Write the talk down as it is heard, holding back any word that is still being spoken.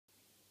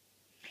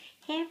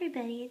Hey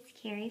everybody, it's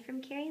Kerry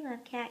from Kerry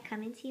Love Cat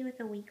coming to you with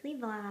a weekly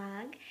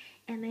vlog.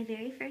 And my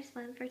very first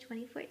one for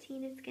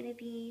 2014 is going to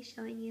be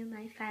showing you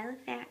my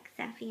Filofax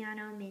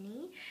Saffiano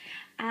Mini.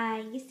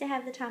 I used to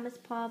have the Thomas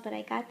Paul, but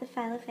I got the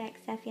Filofax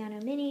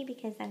Saffiano Mini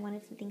because I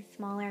wanted something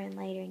smaller and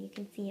lighter, and you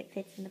can see it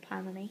fits in the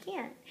palm of my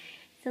hand.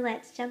 So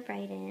let's jump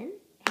right in.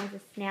 It has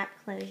a snap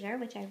closure,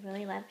 which I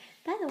really love.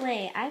 By the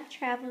way, I've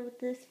traveled with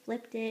this,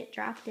 flipped it,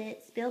 dropped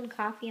it, spilled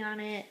coffee on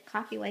it,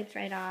 coffee wipes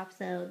right off,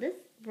 so this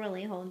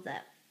really holds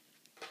up.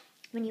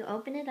 When you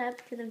open it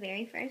up to the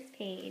very first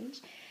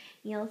page,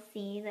 you'll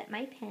see that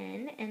my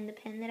pen, and the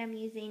pen that I'm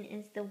using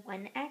is the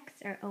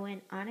 1X or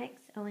Onyx,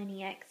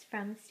 O-N-E-X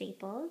from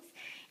Staples,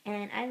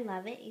 and I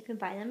love it. You can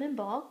buy them in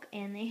bulk,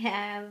 and they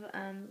have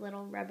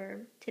little rubber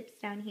tips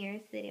down here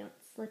so they don't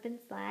slip and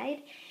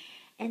slide.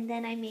 And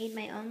then I made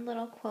my own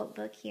little quote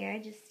book here,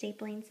 just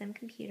stapling some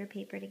computer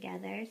paper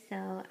together.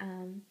 So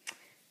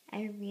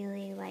I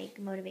really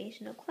like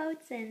motivational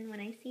quotes, and when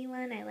I see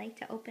one, I like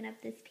to open up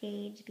this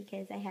page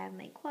because I have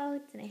my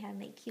quotes and I have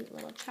my cute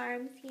little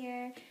charms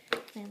here,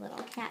 my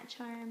little cat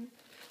charm.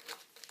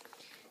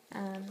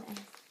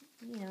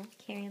 You know,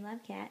 Kerry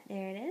Love Cat,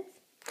 there it is.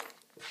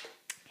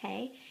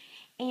 Okay,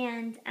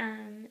 and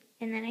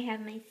then I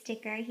have my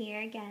sticker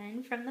here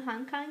again from the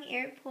Hong Kong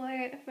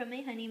airport from my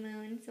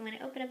honeymoon. So when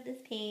I open up this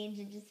page,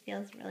 it just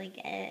feels really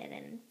good,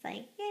 and it's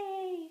like,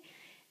 yay!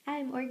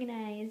 I'm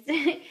organized.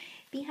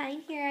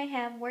 Behind here I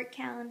have work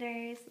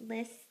calendars,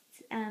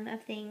 lists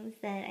of things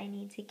that I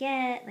need to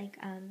get, like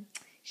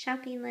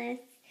shopping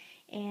lists.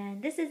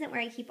 And this isn't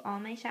where I keep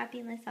all my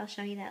shopping lists. I'll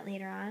show you that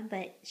later on.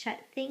 But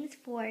things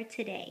for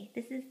today.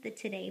 This is the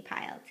today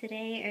pile.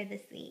 Today or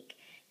this week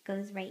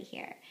goes right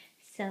here.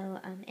 So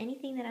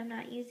anything that I'm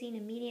not using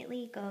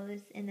immediately goes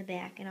in the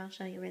back, and I'll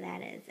show you where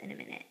that is in a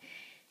minute.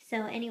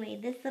 So anyway,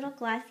 this little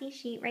glossy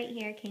sheet right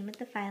here came with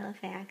the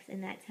Filofax,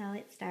 and that's how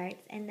it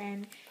starts. And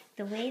then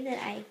the way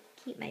that I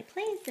keep my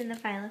place in the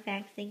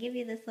Filofax, they give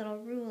you this little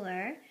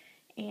ruler,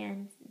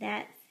 and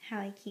that's how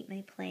I keep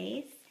my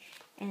place.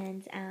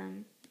 And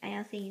I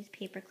also use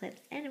paper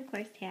clips and, of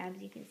course,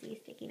 tabs you can see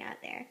sticking out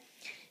there.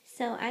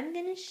 So I'm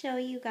going to show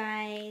you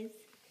guys,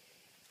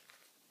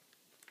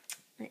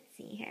 let's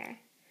see here.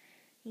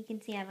 You can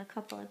see I have a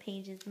couple of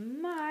pages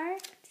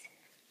marked.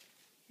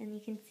 And you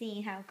can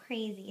see how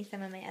crazy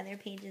some of my other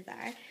pages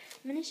are. I'm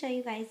going to show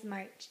you guys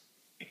March.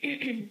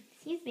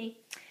 Excuse me.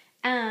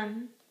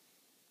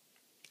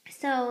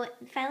 So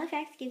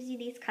Filofax gives you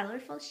these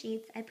colorful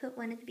sheets. I put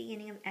one at the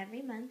beginning of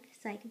every month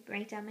so I can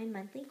write down my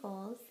monthly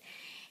goals.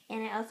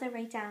 And I also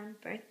write down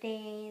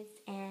birthdays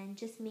and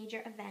just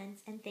major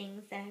events and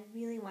things that I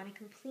really want to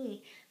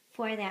complete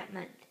for that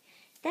month.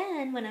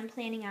 Then when I'm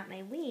planning out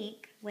my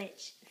week,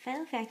 which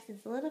Filofax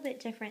is a little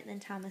bit different than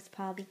Thomas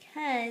Paul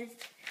because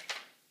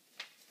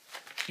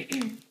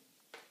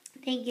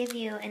they give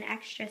you an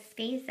extra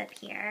space up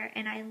here,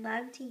 and I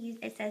love to use,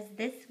 it says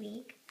this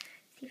week,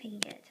 see if I can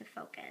get it to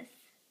focus.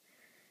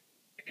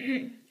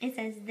 It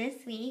says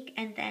this week,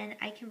 and then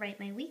I can write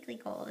my weekly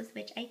goals,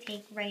 which I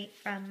take right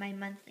from my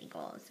monthly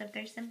goals. So if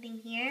there's something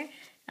here,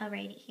 I'll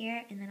write it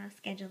here, and then I'll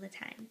schedule the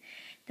time.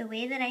 The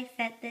way that I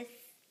set this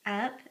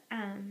up,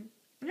 I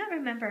don't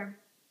remember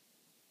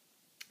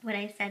what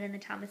I said in the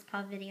Thomas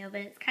Paul video,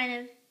 but it's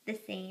kind of the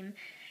same.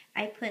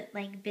 I put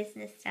like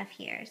business stuff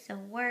here, so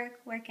work,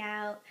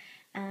 workout,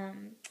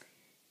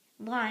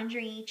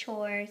 laundry,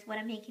 chores, what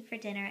I'm making for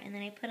dinner, and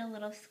then I put a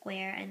little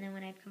square, and then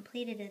when I've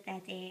completed it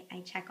that day,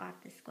 I check off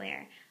the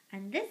square.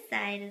 On this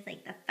side is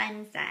like the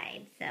fun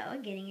side, so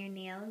getting your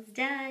nails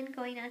done,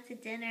 going out to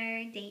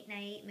dinner, date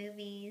night,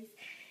 movies,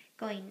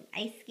 going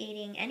ice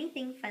skating,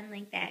 anything fun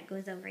like that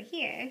goes over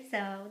here.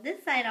 So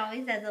this side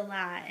always has a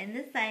lot, and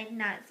this side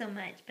not so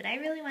much, but I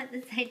really want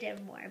this side to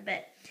have more,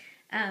 but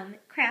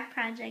craft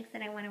projects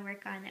that I want to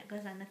work on, that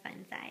goes on the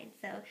fun side.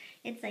 So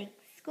it's like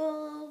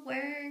school,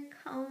 work,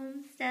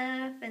 home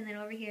stuff, and then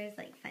over here is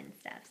like fun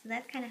stuff. So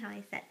that's kind of how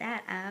I set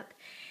that up.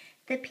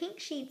 The pink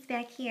sheets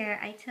back here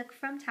I took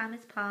from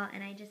Thomas Paul,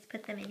 and I just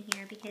put them in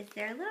here because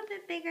they're a little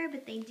bit bigger,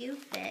 but they do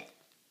fit.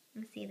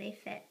 You see, they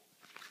fit.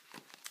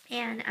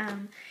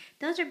 And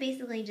those are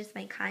basically just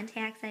my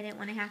contacts I didn't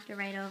want to have to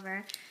write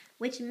over,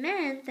 which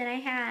meant that I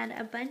had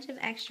a bunch of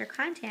extra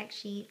contact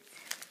sheets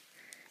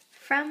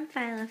from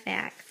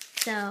Filofax.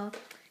 So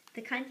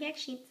the contact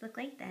sheets look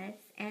like this,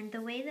 and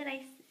the way that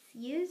I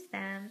use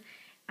them,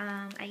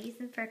 I use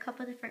them for a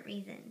couple different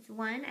reasons.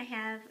 One, I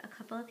have a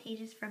couple of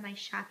pages for my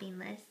shopping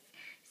lists,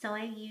 so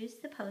I use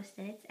the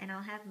Post-its, and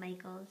I'll have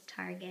Michael's,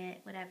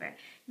 Target, whatever.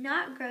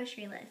 Not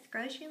grocery lists.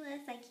 Grocery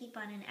lists I keep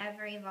on an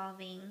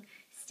ever-evolving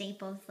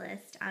Staples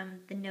list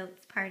on the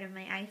notes part of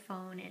my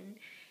iPhone, and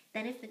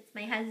then if it's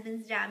my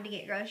husband's job to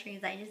get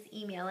groceries, I just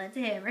email it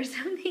to him or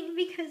something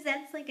because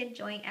that's like a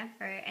joint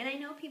effort. And I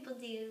know people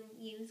do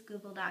use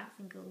Google Docs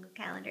and Google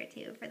Calendar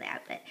too for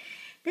that, but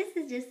this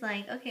is just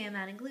like, okay, I'm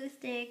out of glue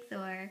sticks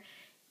or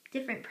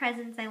different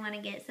presents I want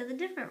to get. So the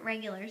different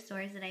regular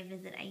stores that I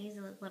visit, I use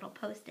a little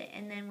Post-it.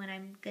 And then when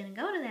I'm going to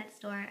go to that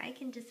store, I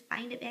can just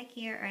find it back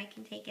here, or I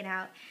can take it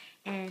out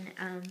and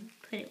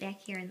put it back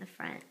here in the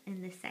front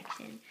in this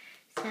section.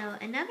 So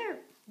another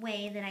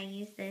way that I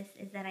use this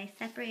is that I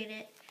separate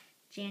it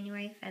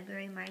January,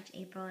 February, March,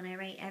 April, and I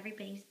write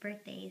everybody's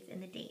birthdays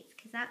and the dates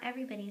because not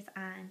everybody's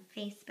on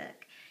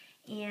Facebook.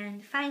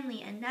 And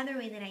finally, another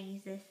way that I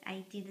use this,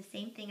 I do the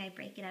same thing. I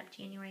break it up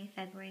January,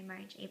 February,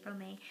 March, April,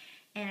 May,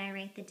 and I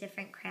write the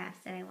different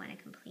crafts that I want to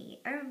complete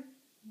or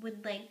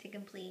would like to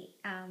complete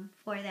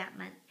for that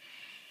month.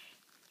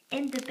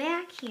 In the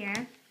back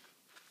here,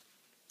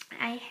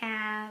 I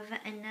have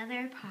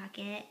another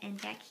pocket,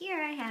 and back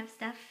here I have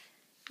stuff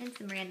and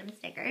some random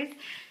stickers.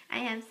 I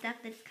have stuff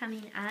that's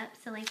coming up,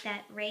 so like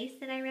that race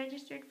that I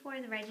registered for,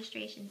 the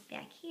registration's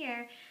back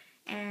here,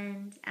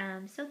 and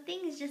so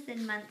things just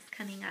in months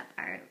coming up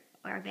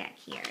are back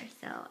here.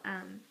 So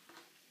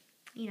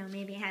you know,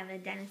 maybe I have a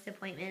dentist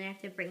appointment, I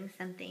have to bring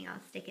something, I'll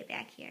stick it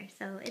back here.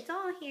 So it's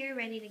all here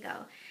ready to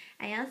go.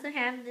 I also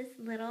have this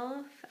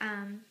little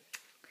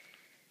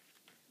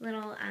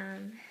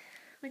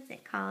what's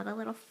it called? A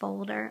little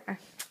folder or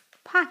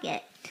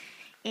pocket.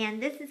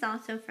 And this is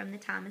also from the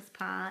Thomas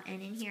Paw.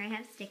 And in here I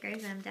have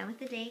stickers. When I'm done with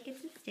the day, it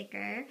gets a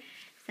sticker.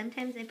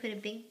 Sometimes I put a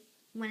big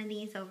one of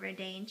these over a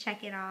day and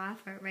check it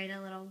off or write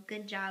a little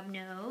good job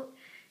note.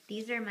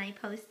 These are my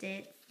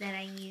Post-its that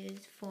I use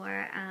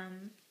for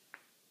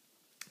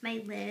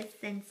my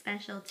lists and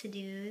special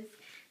to-dos,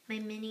 my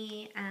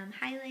mini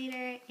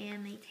highlighter,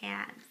 and my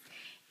tabs.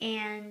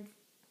 And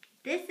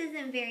this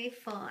isn't very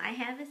full. I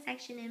have a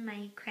section in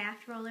my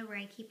craft roller where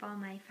I keep all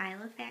my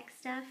Filofax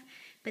stuff,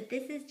 but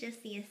this is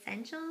just the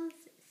essentials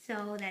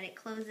so that it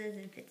closes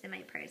and fits in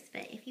my purse.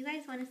 But if you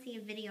guys want to see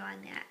a video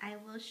on that, I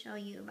will show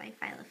you my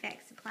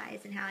Filofax supplies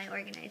and how I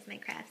organize my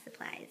craft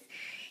supplies.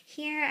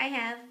 Here I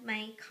have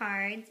my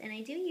cards, and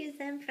I do use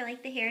them for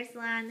like the hair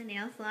salon, the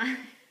nail salon.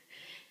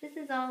 This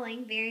is all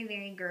like very,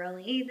 very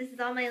girly. This is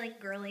all my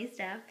like girly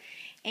stuff.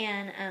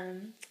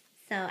 And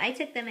so I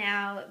took them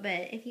out,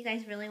 but if you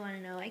guys really want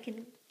to know, I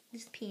can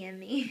just PM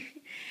me.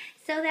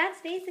 So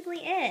that's basically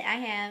it. I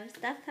have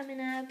stuff coming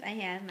up. I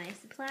have my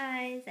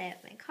supplies. I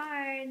have my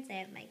cards. I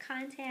have my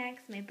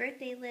contacts, my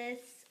birthday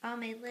lists, all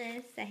my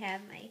lists. I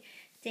have my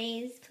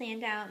days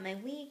planned out, my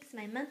weeks,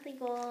 my monthly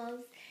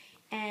goals,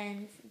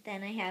 and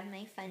then I have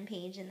my fun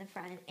page in the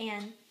front.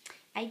 And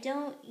I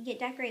don't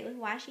decorate with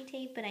washi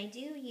tape, but I do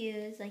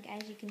use, like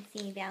as you can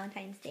see,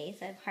 Valentine's Day,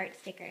 so I have heart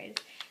stickers.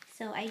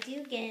 So I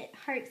do get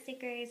heart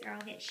stickers, or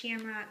I'll get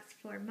shamrocks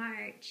for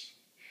March.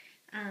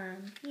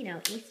 You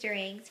know, Easter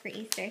eggs for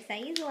Easter. So I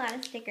use a lot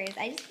of stickers.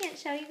 I just can't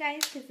show you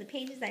guys because the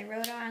pages I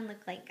wrote on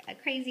look like a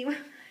crazy one.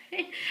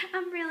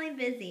 I'm really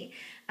busy.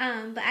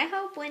 But I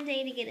hope one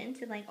day to get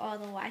into like all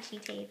the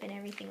washi tape and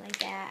everything like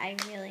that. I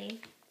really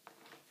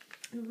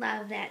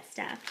love that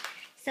stuff.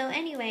 So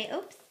anyway,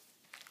 oops.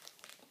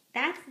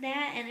 That's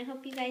that, and I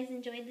hope you guys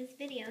enjoyed this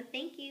video.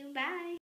 Thank you. Bye.